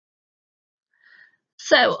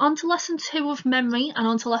So on to lesson 2 of memory and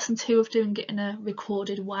on to lesson 2 of doing it in a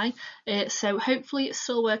recorded way. So hopefully it's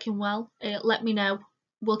still working well. Let me know.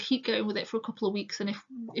 We'll keep going with it for a couple of weeks, and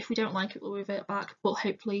if we don't like it, we'll revert back, but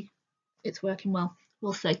hopefully it's working well.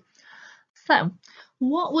 We'll see. So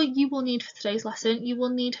what you will need for today's lesson, you will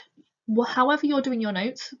need, however you're doing your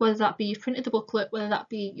notes, whether that be you've printed the booklet, whether that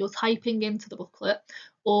be you're typing into the booklet,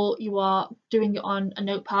 or you are doing it on a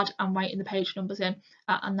notepad and writing the page numbers in,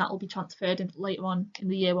 and that will be transferred in later on in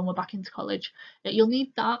the year when we're back into college. You'll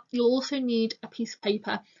need that. You'll also need a piece of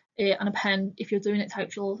paper and a pen. If you're doing it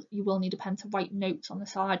typed, you will need a pen to write notes on the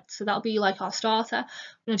side. So that'll be like our starter.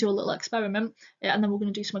 We're going to do a little experiment, and then we're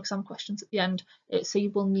going to do some exam questions at the end. So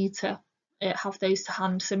you will need to have those to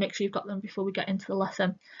hand, so make sure you've got them before we get into the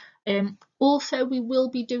lesson. Also, we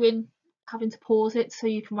will be having to pause it so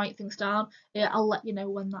you can write things down. I'll let you know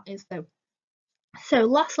when that is though. So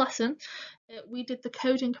last lesson, we did the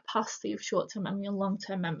coding capacity of short-term memory and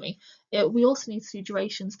long-term memory. We also need to do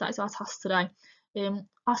durations. That is our task today.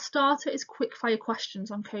 Our starter is quick fire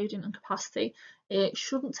questions on coding and capacity. It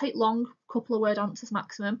shouldn't take long, couple of word answers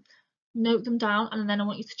maximum. Note them down, and then I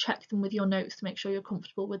want you to check them with your notes to make sure you're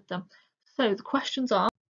comfortable with them. So the questions are: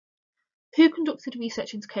 who conducted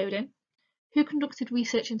research into coding? Who conducted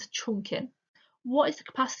research into chunking? What is the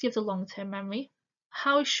capacity of the long-term memory?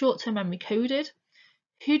 How is short-term memory coded?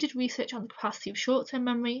 Who did research on the capacity of short-term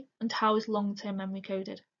memory? And how is long-term memory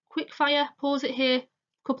coded? Quick fire, pause it here,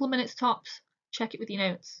 couple of minutes tops, check it with your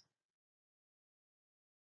notes.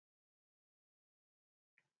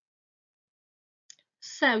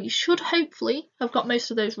 So you should hopefully have got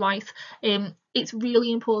most of those right. It's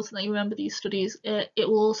really important that you remember these studies. It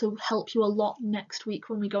will also help you a lot next week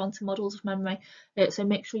when we go on to models of memory, so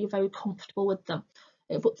make sure you're very comfortable with them.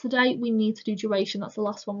 But today we need to do duration. That's the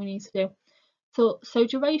last one we need to do. So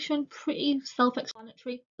duration, pretty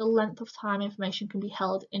self-explanatory. The length of time information can be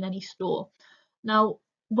held in any store. Now,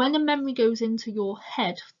 when a memory goes into your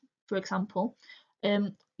head, for example,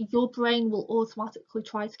 your brain will automatically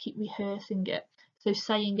try to keep rehearsing it. So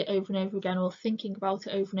saying it over and over again, or thinking about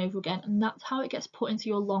it over and over again, and that's how it gets put into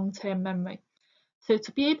your long-term memory. So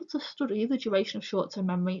to be able to study the duration of short-term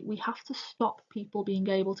memory, we have to stop people being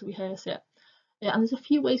able to rehearse it. And there's a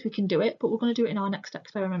few ways we can do it, but we're going to do it in our next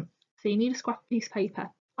experiment. So you need a scrap piece of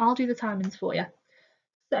paper. I'll do the timings for you.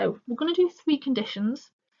 So we're going to do 3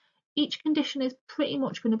 conditions. Each condition is pretty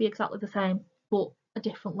much going to be exactly the same, but a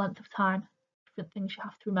different length of time, different things you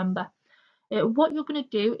have to remember. What you're going to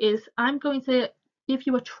do is I'm going to give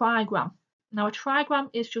you a trigram. Now a trigram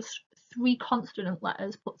is just 3 consonant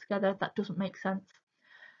letters put together that doesn't make sense.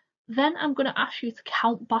 Then I'm going to ask you to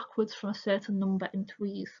count backwards from a certain number in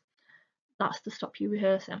threes. That's to stop you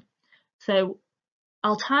rehearsing. So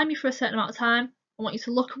I'll time you for a certain amount of time. I want you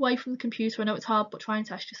to look away from the computer. I know it's hard, but try and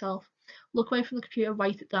test yourself. Look away from the computer,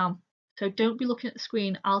 write it down. So don't be looking at the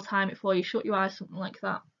screen, I'll time it for you. Shut your eyes, something like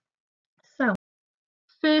that. So,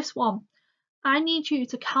 first one. I need you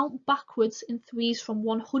to count backwards in threes from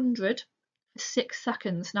 100 for 6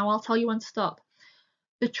 seconds. Now I'll tell you when to stop.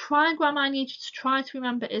 The trigram I need you to try to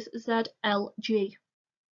remember is ZLG.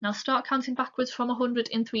 Now start counting backwards from 100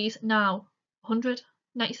 in threes now. 100,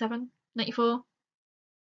 97, 94.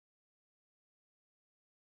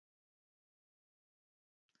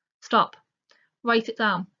 Stop. Write it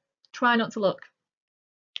down. Try not to look.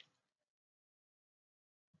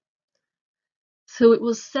 So it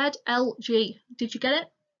was ZLG. Did you get it?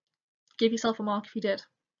 Give yourself a mark if you did.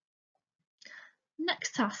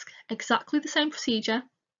 Next task, exactly the same procedure,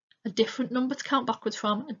 a different number to count backwards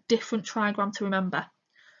from, a different trigram to remember.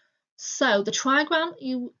 So the trigram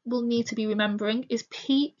you will need to be remembering is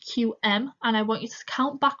PQM, and I want you to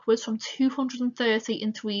count backwards from 230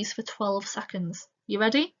 in threes for 12 seconds. You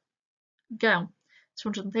ready? Go.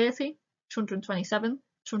 230, 227,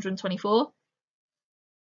 224.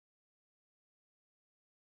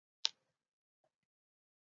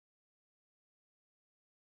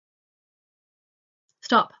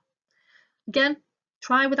 Stop. Again,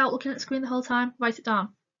 try without looking at the screen the whole time, write it down.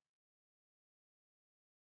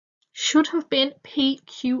 Should have been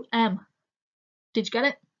PQM. Did you get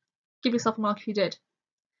it? Give yourself a mark if you did.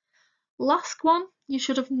 Last one, you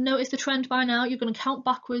should have noticed the trend by now. You're going to count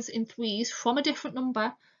backwards in threes from a different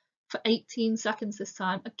number for 18 seconds this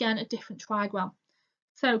time. Again, a different trigram.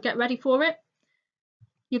 So get ready for it.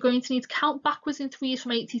 You're going to need to count backwards in threes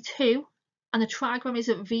from 82, and the trigram is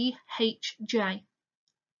at VHJ.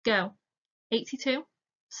 Go. 82,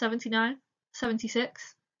 79,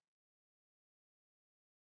 76.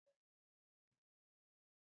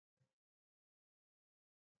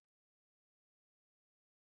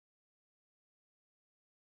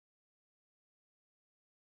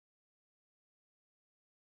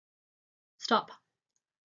 stop.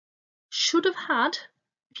 Should have had,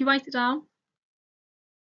 if you write it down,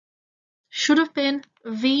 should have been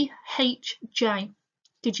VHJ.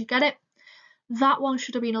 Did you get it? That one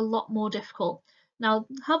should have been a lot more difficult. Now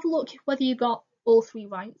have a look whether you got all three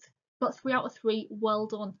right. Got 3 out of 3, well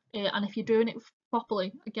done. And if you're doing it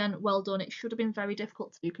properly, again, well done. It should have been very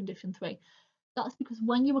difficult to do condition 3. That's because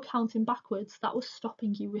when you were counting backwards, that was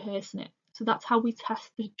stopping you rehearsing it. So that's how we test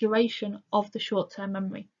the duration of the short-term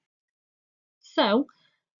memory. So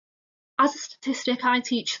as a statistic, I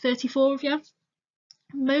teach 34 of you.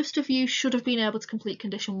 Most of you should have been able to complete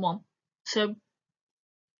condition 1. So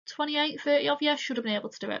 28, 30 of you should have been able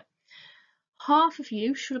to do it. Half of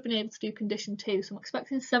you should have been able to do condition 2, so I'm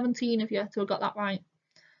expecting 17 of you to have got that right.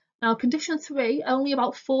 Now condition 3, only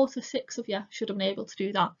about 4 to 6 of you should have been able to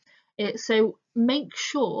do that. So make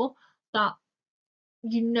sure that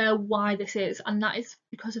you know why this is, and that is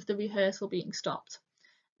because of the rehearsal being stopped.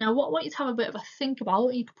 Now what I want you to have a bit of a think about,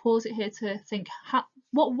 and you can pause it here to think,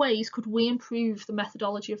 what ways could we improve the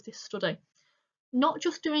methodology of this study? Not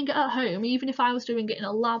just doing it at home, even if I was doing it in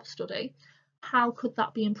a lab study, how could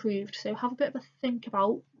that be improved? So have a bit of a think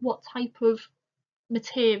about what type of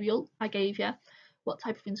material I gave you, what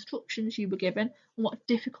type of instructions you were given, and what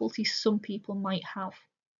difficulties some people might have.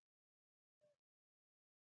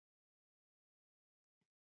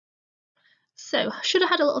 So should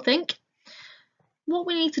have had a little think. What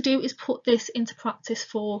we need to do is put this into practice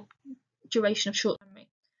for duration of short memory.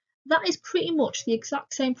 That is pretty much the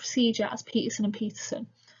exact same procedure as Peterson and Peterson.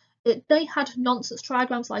 They had nonsense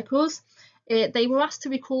trigrams like us. They were asked to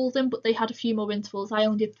recall them, but they had a few more intervals. I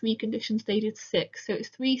only did 3 conditions, they did 6. So it's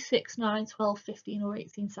 3, 6, 9, 12, 15 or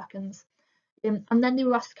 18 seconds. And then they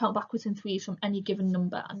were asked to count backwards in 3s from any given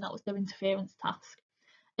number, and that was their interference task.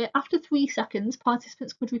 After 3 seconds,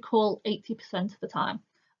 participants could recall 80% of the time.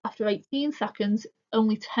 After 18 seconds,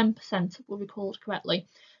 only 10% were recalled correctly.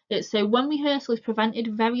 So when rehearsal is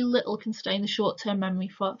prevented, very little can stay in the short-term memory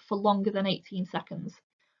for longer than 18 seconds.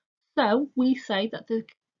 So we say that the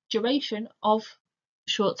duration of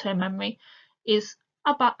short-term memory is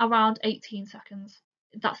about around 18 seconds.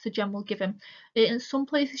 That's the general given. In some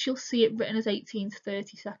places you'll see it written as 18 to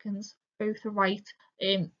 30 seconds. Both are right,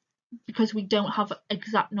 because we don't have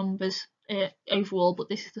exact numbers overall, but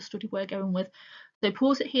this is the study we're going with. So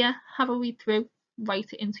pause it here, have a read through,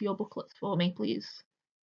 write it into your booklets for me, please.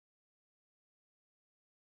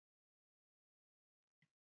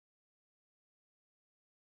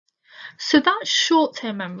 So that's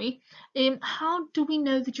short-term memory. How do we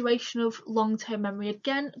know the duration of long-term memory?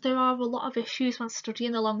 Again, there are a lot of issues when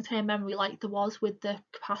studying the long-term memory, like there was with the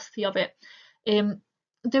capacity of it.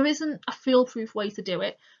 There isn't a foolproof way to do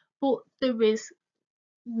it, but there is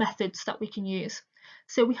methods that we can use.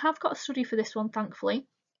 So we have got a study for this one, thankfully.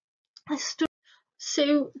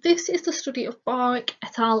 So this is the study of Barrick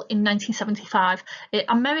et al. In 1975.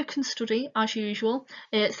 American study, as usual.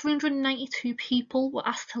 392 people were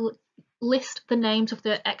asked to list the names of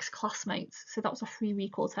their ex-classmates. So that was a free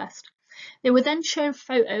recall test. They were then shown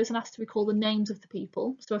photos and asked to recall the names of the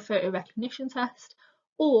people, so a photo recognition test,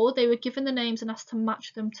 or they were given the names and asked to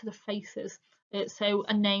match them to the faces, so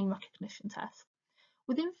a name recognition test.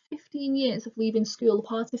 Within 15 years of leaving school, the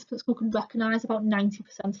participants could recognise about 90%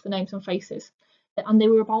 of the names and faces, and they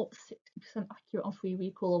were about 60% accurate on free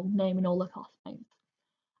recall of naming all their classmates.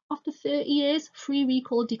 After 30 years, free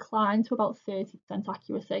recall declined to about 30%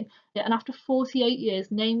 accuracy, and after 48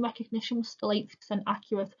 years, name recognition was still 80%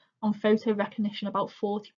 accurate, on photo recognition about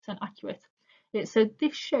 40% accurate. So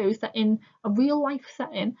this shows that in a real life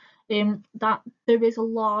setting, that there is a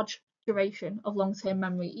large duration of long-term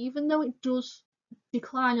memory, even though it does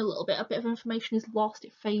decline a little bit, a bit of information is lost,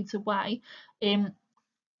 it fades away.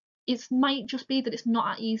 It might just be that it's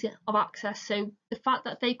not that easy of access. So the fact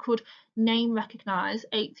that they could name recognise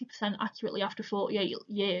 80% accurately after 48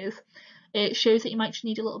 years, it shows that you might just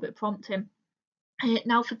need a little bit of prompting.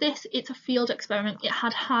 Now for this, it's a field experiment. It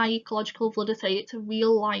had high ecological validity. It's a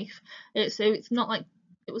real life. So it's not like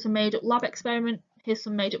it was a made up lab experiment. Here's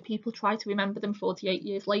some made up people, try to remember them 48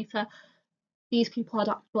 years later. These people had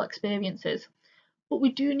actual experiences. But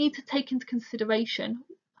we do need to take into consideration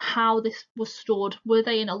how this was stored. Were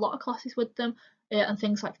they in a lot of classes with them, and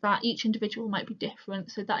things like that? Each individual might be different,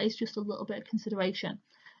 so that is just a little bit of consideration.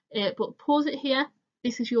 But pause it here.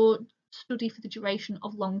 This is your study for the duration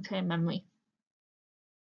of long-term memory.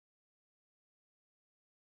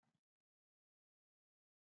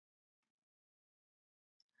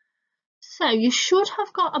 So you should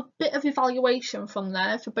have got a bit of evaluation from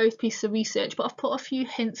there for both pieces of research, but I've put a few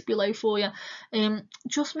hints below for you.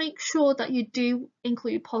 Just make sure that you do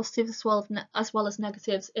include positives as well as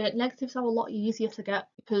negatives. Negatives are a lot easier to get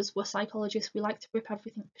because we're psychologists, we like to rip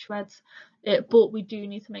everything to shreds, but we do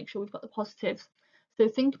need to make sure we've got the positives. So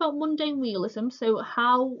think about mundane realism. So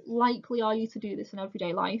how likely are you to do this in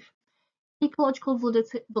everyday life? Ecological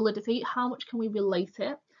validity, how much can we relate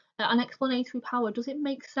it? And explanatory power, does it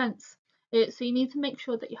make sense? So you need to make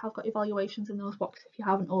sure that you have got evaluations in those boxes if you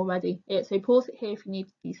haven't already. So pause it here if you need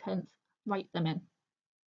these hints, write them in.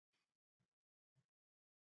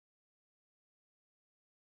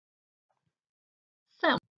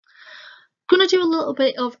 So going to do a little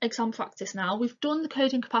bit of exam practice now. We've done the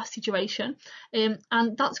coding capacity duration,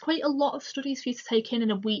 and that's quite a lot of studies for you to take in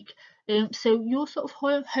a week. So your sort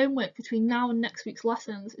of homework between now and next week's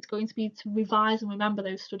lessons is going to be to revise and remember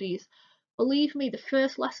those studies. Believe me, the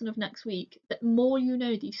first lesson of next week, the more you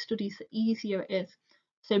know these studies, the easier it is.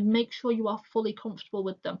 So make sure you are fully comfortable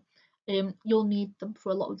with them. You'll need them for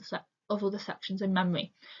a lot of the other sections in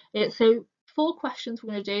memory. So 4 questions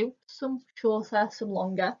we're going to do, some shorter, some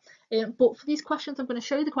longer. But for these questions, I'm going to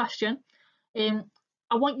show you the question.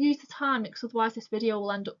 I want you to time it because otherwise this video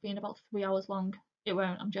will end up being about 3 hours long. It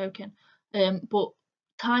won't, I'm joking. But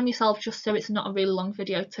time yourself just so it's not a really long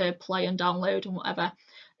video to play and download and whatever.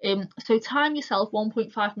 So time yourself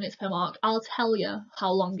 1.5 minutes per mark. I'll tell you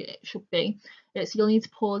how long it should be. So you'll need to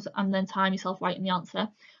pause and then time yourself writing the answer.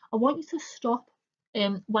 I want you to stop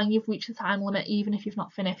when you've reached the time limit, even if you've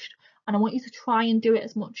not finished. And I want you to try and do it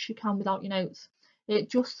as much as you can without your notes.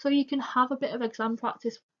 Just so you can have a bit of exam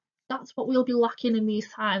practice. That's what we'll be lacking in these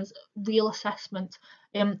times, real assessment.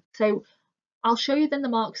 So I'll show you then the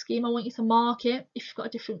mark scheme. I want you to mark it. If you've got a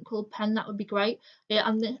different coloured pen, that would be great.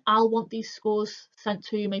 And then I'll want these scores sent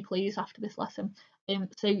to me, please, after this lesson.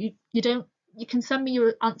 So you can send me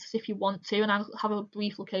your answers if you want to, and I'll have a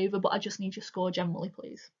brief look over, but I just need your score generally,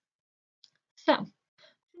 please. So,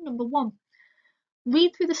 number 1,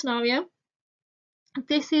 read through the scenario.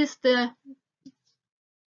 This is the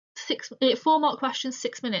 4-mark question,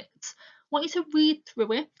 6 minutes. I want you to read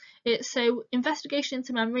through it. So investigation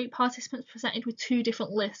into memory, participants presented with 2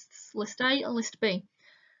 different lists, list A and list B.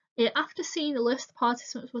 After seeing the list,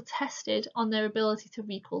 participants were tested on their ability to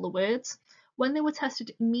recall the words. When they were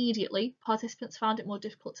tested immediately, participants found it more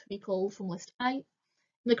difficult to recall from list A in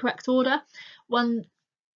the correct order. When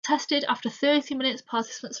tested after 30 minutes,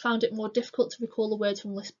 participants found it more difficult to recall the words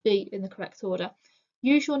from list B in the correct order.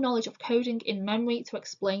 Use your knowledge of coding in memory to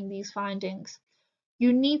explain these findings.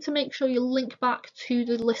 You need to make sure you link back to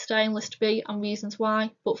the list A and list B and reasons why,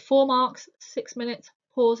 but 4 marks, 6 minutes,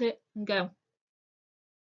 pause it and go.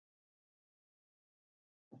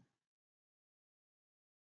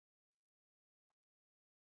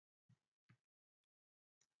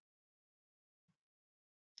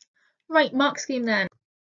 Right, mark scheme then.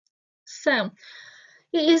 So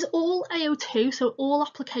it is all AO2, so all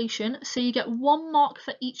application, so you get 1 mark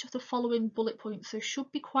for each of the following bullet points, so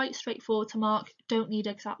should be quite straightforward to mark, don't need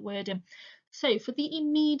exact wording. So for the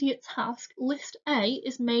immediate task, list A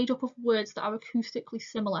is made up of words that are acoustically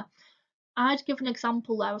similar. I'd give an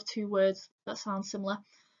example there of 2 words that sound similar.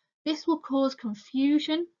 This will cause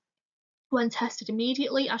confusion when tested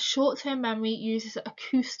immediately, as short-term memory uses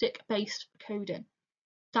acoustic-based coding.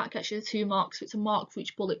 That gets you the 2 marks, so it's a mark for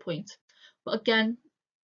each bullet point. But again,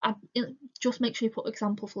 just make sure you put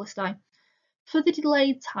example for list A. For the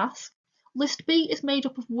delayed task, list B is made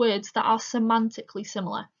up of words that are semantically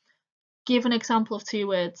similar. Give an example of 2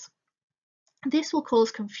 words. This will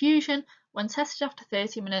cause confusion when tested after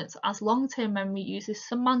 30 minutes, as long-term memory uses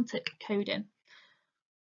semantic coding.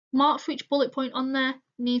 Mark for each bullet point on there,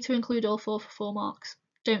 need to include all 4 for 4 marks.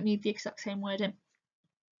 Don't need the exact same wording.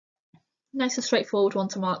 Nice and straightforward one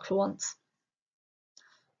to mark for once.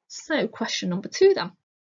 So question number 2 then.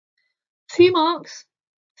 2 marks,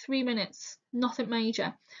 3 minutes, nothing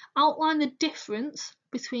major. Outline the difference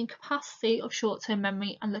between capacity of short-term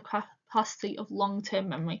memory and the capacity of long-term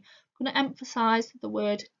memory. I'm going to emphasise the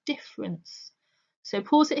word difference. So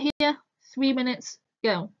pause it here, 3 minutes,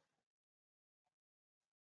 go.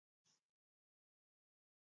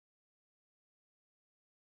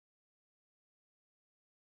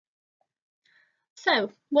 So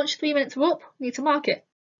once 3 minutes are up, you need to mark it.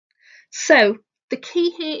 So the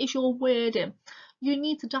key here is your wording. You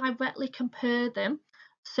need to directly compare them.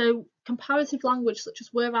 So comparative language such as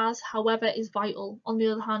whereas, however is vital. On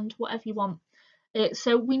the other hand, whatever you want.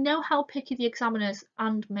 So we know how picky the examiners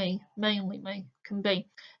and me, mainly me, can be.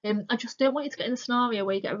 I just don't want you to get in a scenario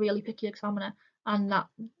where you get a really picky examiner and that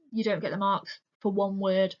you don't get the marks for 1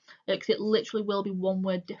 word, because it literally will be 1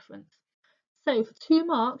 word difference. So for 2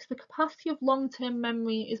 marks, the capacity of long-term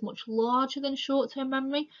memory is much larger than short-term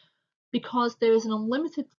memory because there is an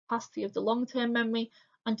unlimited capacity of the long-term memory,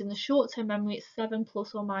 and in the short-term memory it's 7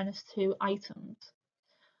 plus or minus 2 items.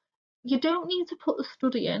 You don't need to put the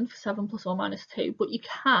study in for 7 plus or minus 2, but you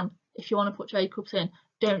can if you want to put Jacobs in.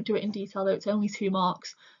 Don't do it in detail though, it's only 2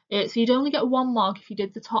 marks. So you'd only get 1 mark if you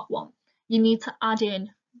did the top one. You need to add in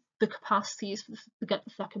the capacities to get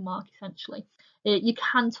the second mark essentially. You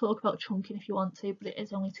can talk about chunking if you want to, but it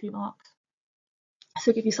is only 2 marks.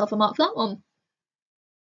 So give yourself a mark for that one.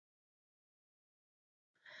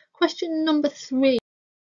 Question number 3.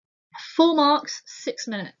 4 marks, 6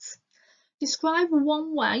 minutes. Describe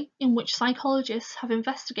one way in which psychologists have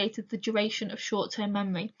investigated the duration of short-term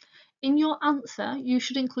memory. In your answer, you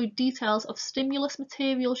should include details of stimulus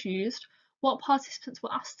materials used, what participants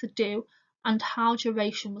were asked to do, and how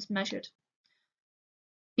duration was measured.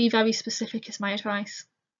 Be very specific is my advice.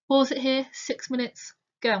 Pause it here, 6 minutes,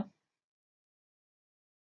 go.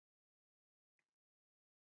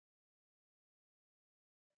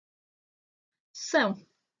 So,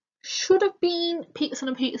 should have been Peterson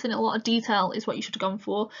and Peterson in a lot of detail is what you should have gone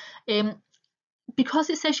for. Because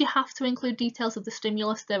it says you have to include details of the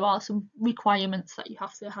stimulus, there are some requirements that you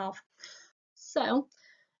have to have. So,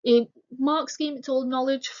 mark scheme, it's all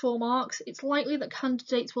knowledge, 4 marks. It's likely that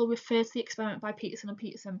candidates will refer to the experiment by Peterson and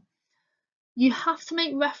Peterson. You have to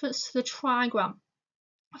make reference to the trigram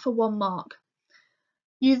for 1 mark.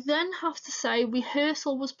 You then have to say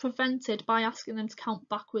rehearsal was prevented by asking them to count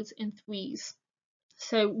backwards in 3s.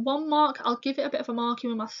 So 1 mark, I'll give it a bit of a marking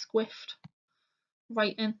with my squift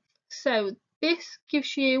writing. So this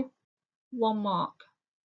gives you 1 mark.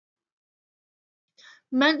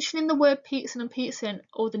 Mentioning the word Peterson and Peterson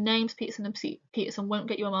or the names Peterson and Peterson won't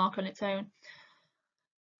get you a mark on its own.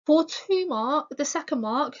 For 2 mark, the second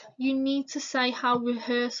mark, you need to say how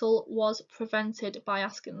rehearsal was prevented by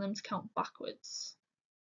asking them to count backwards.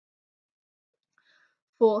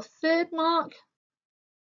 For 3rd mark,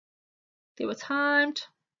 they were timed.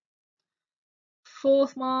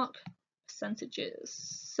 4th mark, percentages.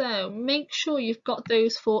 So make sure you've got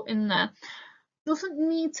those 4 in there. Doesn't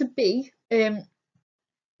need to be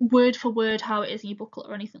word for word how it is in your booklet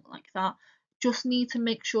or anything like that. Just need to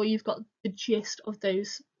make sure you've got the gist of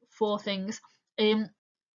those 4 things. It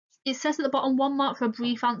says at the bottom 1 mark for a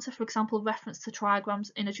brief answer, for example, reference to trigrams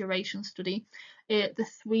in a duration study. The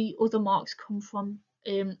 3 other marks come from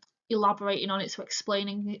elaborating on it, so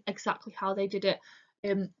explaining exactly how they did it,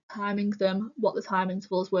 timing them, what the time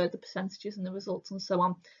intervals were, the percentages and the results and so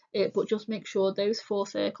on. But just make sure those 4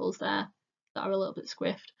 circles there that are a little bit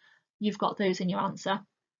squiffed, you've got those in your answer.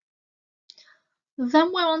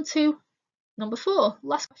 Then we're on to number 4,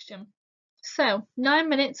 last question. So 9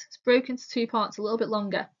 minutes, it's broken into 2 parts, a little bit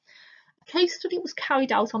longer. A case study was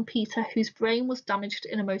carried out on Peter, whose brain was damaged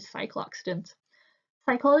in a motorcycle accident.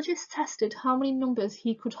 Psychologists tested how many numbers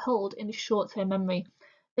he could hold in his short-term memory.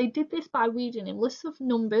 They did this by reading him lists of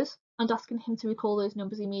numbers and asking him to recall those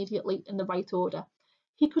numbers immediately in the right order.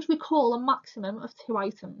 He could recall a maximum of 2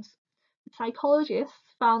 items. The psychologists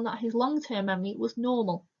found that his long-term memory was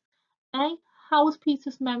normal. A. How was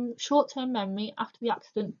Peter's short-term memory after the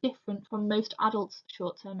accident different from most adults'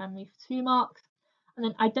 short-term memory for 2 marks? And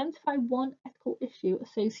then identify 1 ethical issue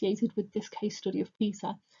associated with this case study of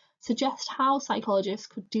Peter. Suggest how psychologists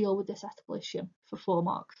could deal with this ethical issue for 4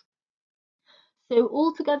 marks. So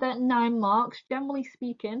altogether 9 marks, generally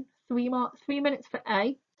speaking, 3 minutes for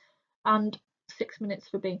A and 6 minutes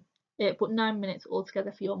for B. But 9 minutes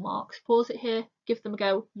altogether for your marks. Pause it here, give them a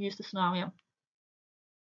go, use the scenario.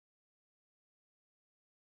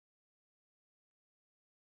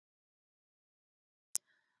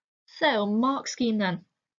 So mark scheme then.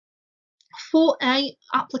 For A,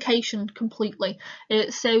 application completely.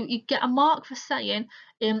 So you get a mark for saying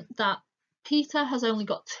that Peter has only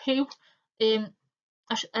got 2,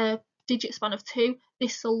 a digit span of 2.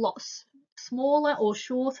 This is a lot smaller or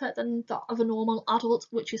shorter than that of a normal adult,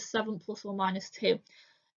 which is 7 plus or minus 2.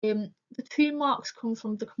 The 2 marks come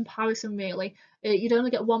from the comparison really. You'd only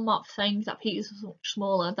get 1 mark for saying that Peter's is much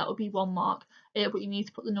smaller, that would be 1 mark, but you need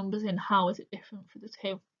to put the numbers in, how is it different for the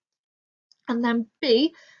 2. And then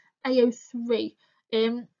B, AO3.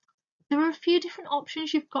 There are a few different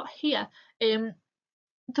options you've got here.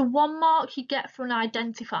 The 1 mark you get for an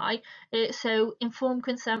identify, so informed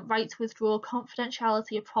consent, right to withdraw,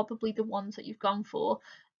 confidentiality are probably the ones that you've gone for.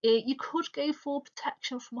 You could go for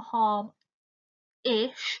protection from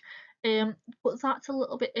harm-ish, but that's a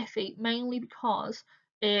little bit iffy, mainly because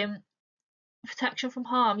protection from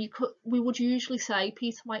harm, we would usually say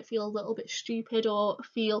Peter might feel a little bit stupid or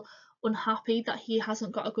feel unhappy that he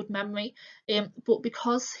hasn't got a good memory, but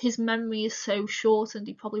because his memory is so shortened,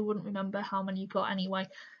 he probably wouldn't remember how many you got anyway.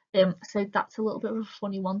 So that's a little bit of a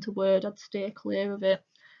funny one to word. I'd steer clear of it.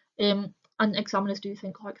 And examiners do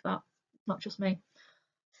think like that, not just me.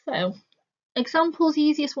 So examples,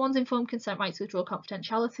 easiest ones: informed consent, right to withdraw,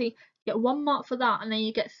 confidentiality. You get 1 mark for that, and then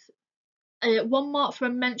you get 1 mark for a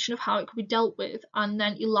mention of how it could be dealt with and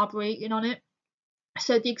then elaborating on it.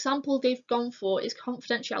 So the example they've gone for is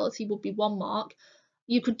confidentiality would be 1 mark.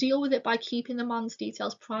 You could deal with it by keeping the man's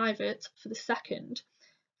details private for the second.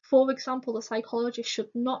 For example, the psychologist should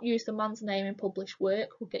not use the man's name in published work,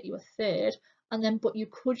 will get you a third, and then but you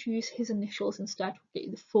could use his initials instead, will get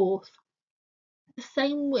you the fourth. The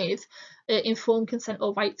same with informed consent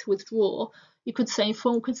or right to withdraw. You could say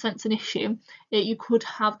informed consent's an issue. You could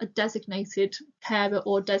have a designated carer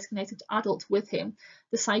or designated adult with him.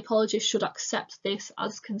 The psychologist should accept this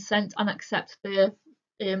as consent and accept the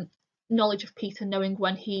knowledge of Peter, knowing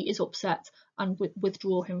when he is upset, and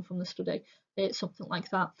withdraw him from the study. Something like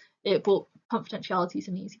that. But confidentiality is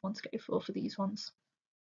an easy one to go for these ones.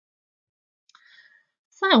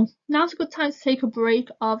 So now's a good time to take a break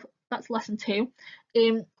of, that's lesson 2.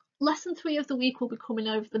 Lesson 3 of the week will be coming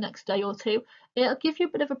over the next day or two. It'll give you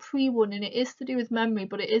a bit of a pre-warning. It is to do with memory,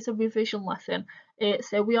 but it is a revision lesson.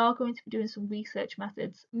 So we are going to be doing some research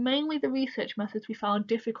methods. Mainly the research methods we found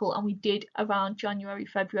difficult and we did around January,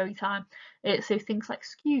 February time. So things like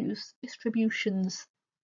skews, distributions,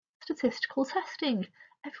 statistical testing,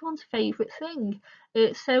 everyone's favourite thing.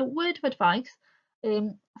 So word of advice,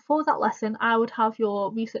 for that lesson I would have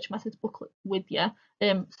your research methods booklet with you,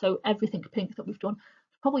 so everything pink that we've done.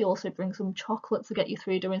 Probably also bring some chocolate to get you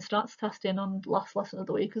through doing stats testing on last lesson of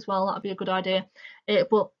the week as well. That'd be a good idea.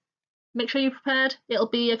 But make sure you're prepared. It'll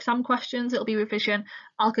be exam questions, it'll be revision.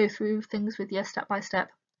 I'll go through things with you step by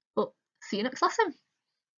step. But see you next lesson.